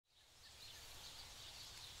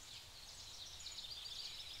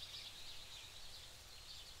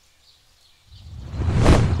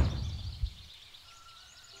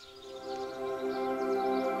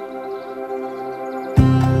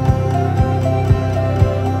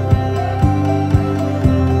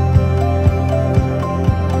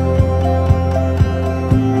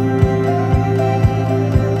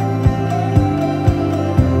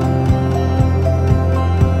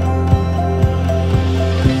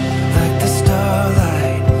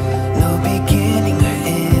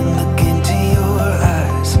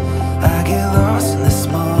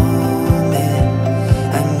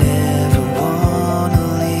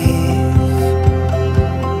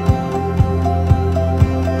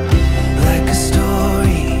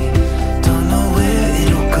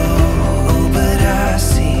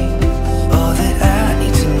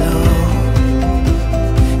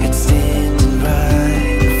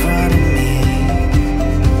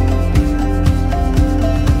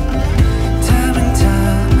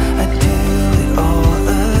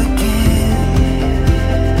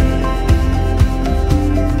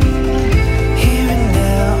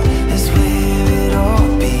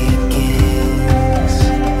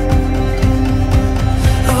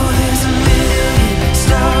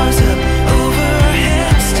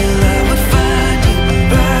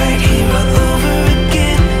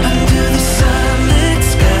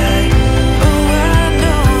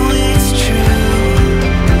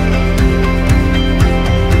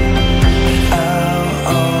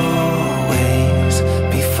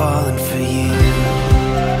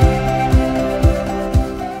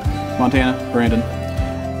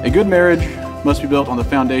good marriage must be built on the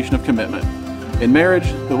foundation of commitment. In marriage,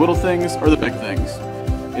 the little things are the big things.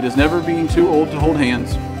 It is never being too old to hold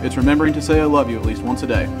hands. It's remembering to say I love you at least once a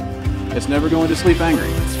day. It's never going to sleep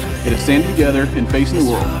angry. It is standing together and facing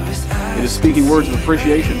the world. It is speaking words of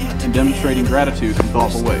appreciation and demonstrating gratitude in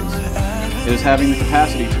thoughtful ways. It is having the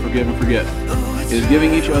capacity to forgive and forget. It is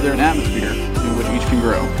giving each other an atmosphere in which each can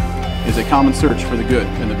grow. It is a common search for the good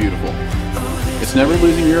and the beautiful. It's never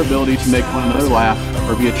losing your ability to make one another laugh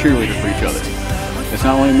or be a cheerleader for each other. It's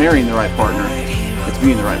not only marrying the right partner, it's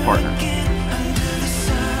being the right partner.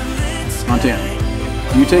 Montana,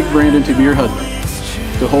 do you take Brandon to be your husband,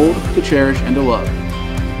 to hold, to cherish, and to love,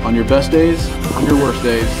 on your best days, on your worst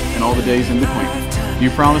days, and all the days in between? Do you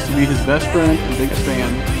promise to be his best friend and biggest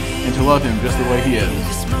fan, and to love him just the way he is,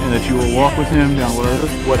 and that you will walk with him down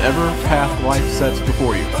whatever path life sets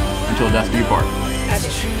before you, until death do you part?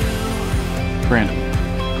 Brandon,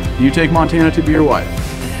 do you take Montana to be your wife?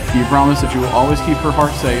 Do you promise that you will always keep her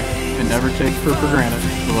heart safe and never take her for granted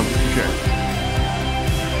the love that you share?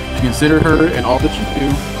 To consider her in all that you do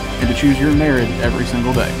and to choose your marriage every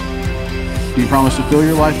single day? Do you promise to fill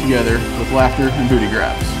your life together with laughter and booty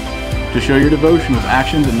grabs? To show your devotion with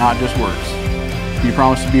actions and not just words? Do you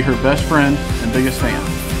promise to be her best friend and biggest fan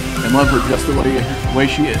and love her just the way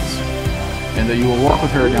she is? And that you will walk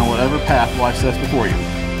with her down whatever path life sets before you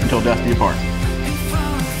until death do you part?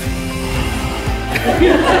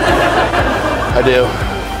 I do.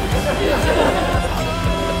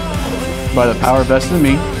 By the power vested in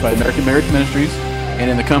me by American Marriage Ministries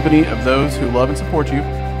and in the company of those who love and support you, I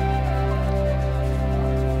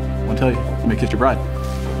want to tell you may kiss your bride.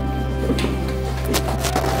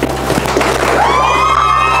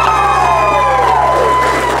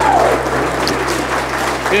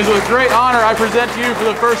 It is with great honor I present to you for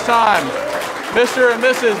the first time Mr. and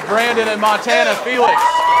Mrs. Brandon and Montana Felix.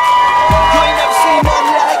 You ain't never seen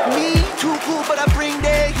nothing like me. Too cool, but I bring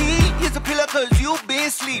that heat. Here's a pillow cause you been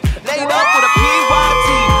asleep. Laid up with a PYT.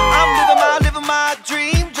 I'm living my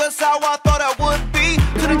dream. Just how I thought I would be.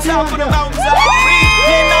 To the top of the mountains I reach.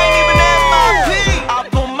 And I ain't even at my peak. I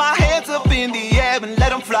put my hands up in the air and let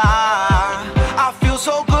them fly. I feel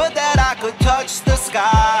so good that I could touch the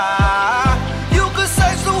sky. You could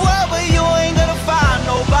search the world, but you ain't gonna find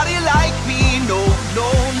nobody like me. No, no,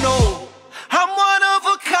 no. I'm one of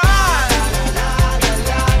a kind.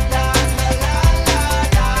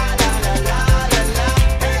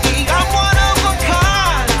 I'm one of a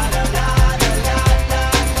kind.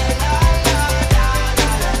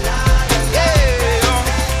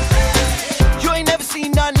 Yeah. You ain't never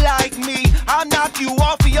seen nothing like me. I'll knock you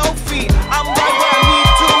off of your feet. I'm right where I need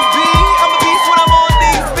to be. I'm a beast when I'm on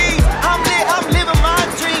these beats. I'm lit, I'm living my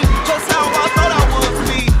dream. Just how I thought I would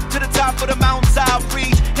be. To the top of the mountains I'll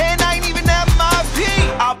reach. And I ain't even at my peak.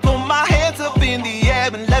 I put my hands up in the air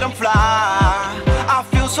and let them fly. I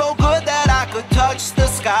feel so good that I could touch the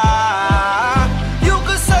sky. You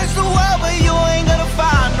could search the world, but you ain't gonna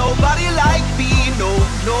find nobody like me. No,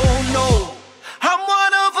 no, no. I'm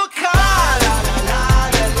one of a kind.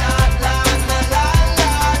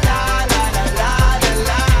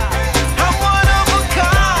 I'm one of a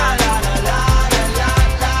kind.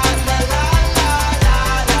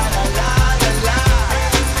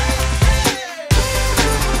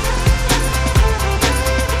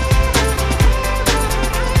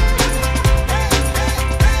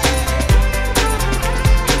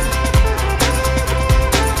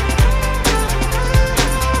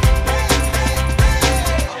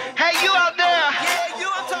 Hey, you out there. Yeah, you,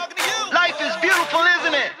 I'm talking to you. Life is beautiful,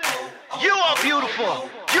 isn't it? You are beautiful.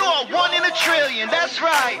 You are one in a trillion. That's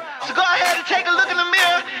right. So go ahead and take a look in the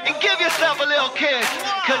mirror and give yourself a little kiss.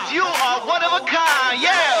 Cause you are one of a kind.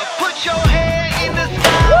 Yeah, put your head